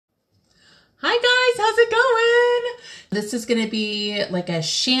Hi guys, how's it going? This is gonna be like a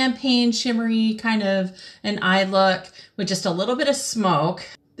champagne shimmery kind of an eye look with just a little bit of smoke.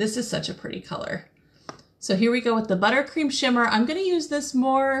 This is such a pretty color. So here we go with the Buttercream shimmer. I'm gonna use this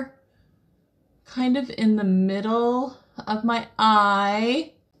more kind of in the middle of my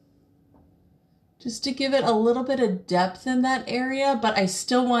eye, just to give it a little bit of depth in that area, but I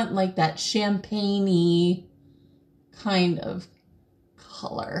still want like that champagne-y kind of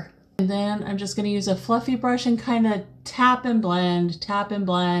color. And then I'm just going to use a fluffy brush and kind of tap and blend, tap and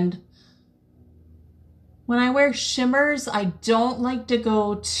blend. When I wear shimmers, I don't like to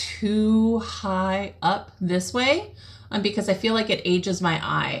go too high up this way because I feel like it ages my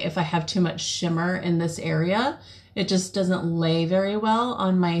eye. If I have too much shimmer in this area, it just doesn't lay very well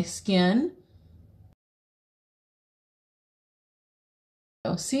on my skin.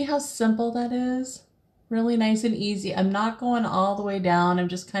 So see how simple that is? Really nice and easy. I'm not going all the way down. I'm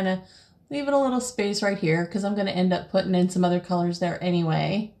just kind of leaving a little space right here because I'm going to end up putting in some other colors there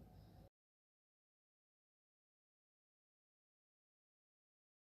anyway.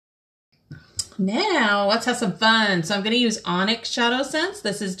 Now let's have some fun. So I'm going to use Onyx ShadowSense.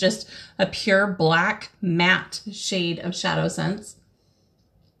 This is just a pure black matte shade of ShadowSense.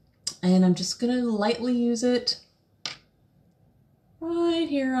 And I'm just going to lightly use it right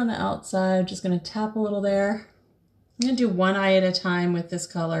here on the outside. Just going to tap a little there. I'm going to do one eye at a time with this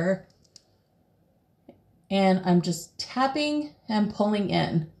color. And I'm just tapping and pulling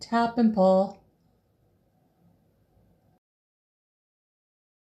in. Tap and pull.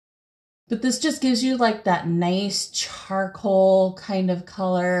 But this just gives you like that nice charcoal kind of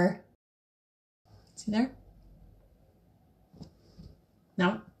color. See there?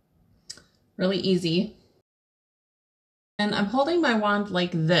 No? Really easy. And I'm holding my wand like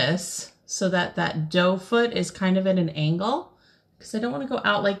this so that that doe foot is kind of at an angle because I don't want to go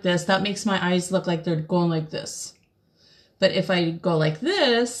out like this. That makes my eyes look like they're going like this. But if I go like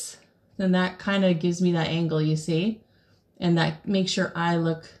this, then that kind of gives me that angle, you see? And that makes your eye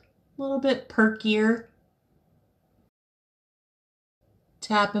look a little bit perkier.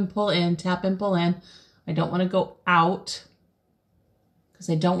 Tap and pull in, tap and pull in. I don't want to go out because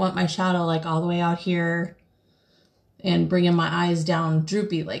I don't want my shadow like all the way out here and bringing my eyes down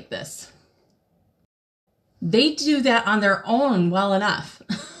droopy like this. They do that on their own well enough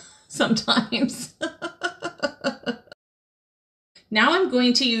sometimes. Now I'm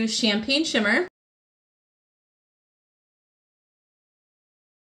going to use Champagne Shimmer.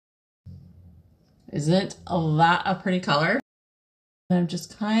 Isn't that a pretty color? And I'm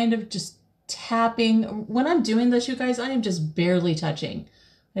just kind of just tapping. When I'm doing this, you guys, I am just barely touching.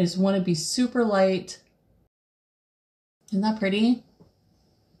 I just want to be super light. Isn't that pretty?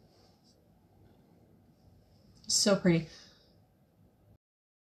 So pretty.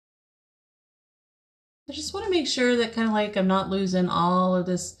 I just want to make sure that kind of like I'm not losing all of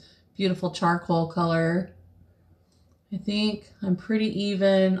this beautiful charcoal color. I think I'm pretty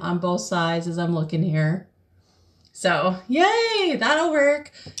even on both sides as I'm looking here. So yay, that'll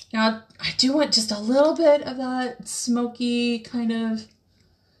work. Now I do want just a little bit of that smoky kind of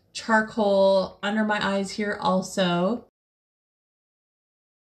charcoal under my eyes here also.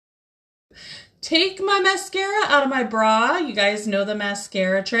 Take my mascara out of my bra. You guys know the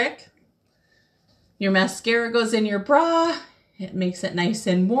mascara trick. Your mascara goes in your bra. It makes it nice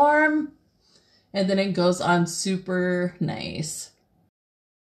and warm. And then it goes on super nice.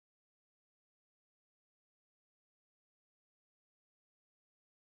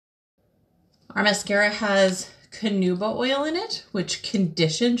 Our mascara has carnauba oil in it, which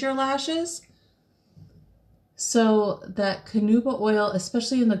conditions your lashes. So that carnauba oil,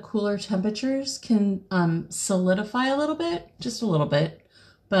 especially in the cooler temperatures, can solidify a little bit, just a little bit,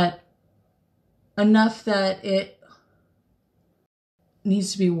 but enough that it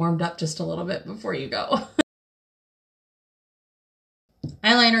needs to be warmed up just a little bit before you go.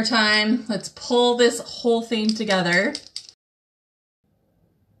 Eyeliner time. Let's pull this whole thing together.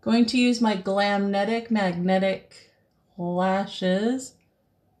 Going to use my Glamnetic magnetic lashes.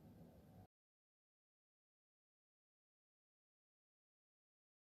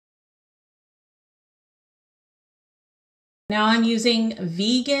 Now I'm using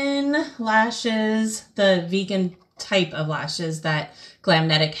vegan lashes, the vegan type of lashes that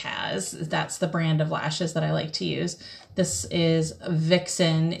Glamnetic has. That's the brand of lashes that I like to use. This is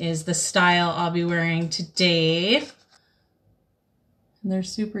Vixen is the style I'll be wearing today. And they're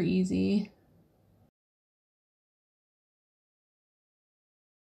super easy.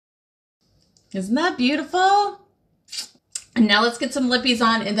 Isn't that beautiful? And now let's get some lippies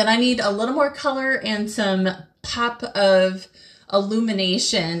on, and then I need a little more color and some pop of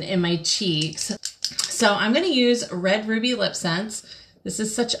illumination in my cheeks. So I'm going to use Red Ruby LipSense. This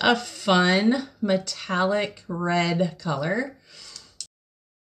is such a fun metallic red color.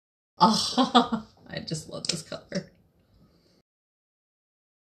 Oh, I just love this color.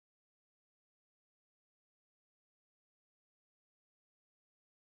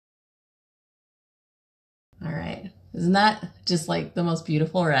 All right, isn't that just like the most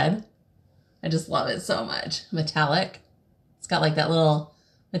beautiful red? I just love it so much. Metallic. It's got like that little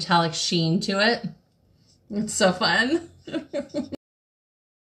metallic sheen to it. It's so fun.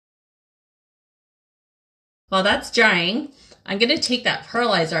 While that's drying, I'm going to take that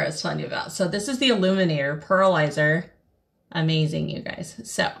Pearlizer I was telling you about. So this is the Illuminator Pearlizer. Amazing, you guys.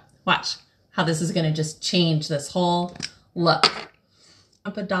 So watch how this is going to just change this whole look.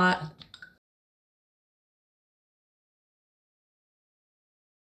 Up a dot.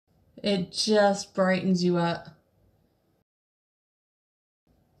 It just brightens you up.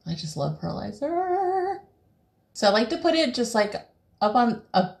 I just love Pearlizer. So I like to put it just like up on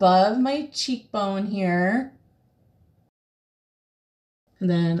above my cheekbone here. And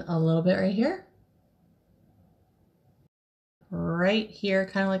then a little bit right here. Right here,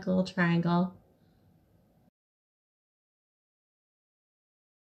 kind of like a little triangle.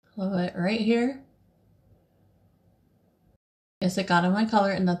 A little bit right here. Yes, it got on my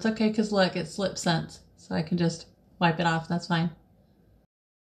color, and that's okay because look, it's LipSense. So I can just wipe it off, that's fine.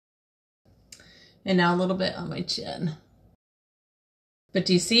 And now a little bit on my chin. But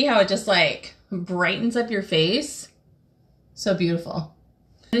do you see how it just like brightens up your face? So beautiful.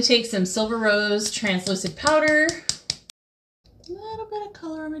 I'm gonna take some Silver Rose translucid powder. A little bit of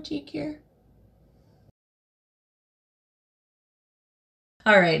color on my cheek here.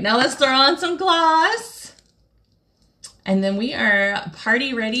 All right, now let's throw on some gloss. And then we are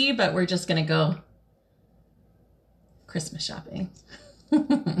party ready, but we're just gonna go Christmas shopping.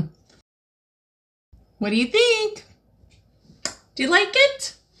 What do you think? Do you like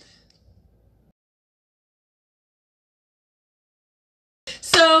it?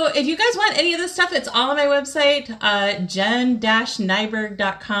 So if you guys want any of this stuff, it's all on my website,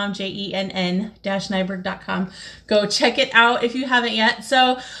 jen-nyberg.com, JENN-nyberg.com. Go check it out if you haven't yet. So,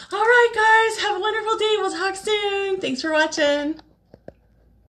 all right, guys, have a wonderful day. We'll talk soon. Thanks for watching.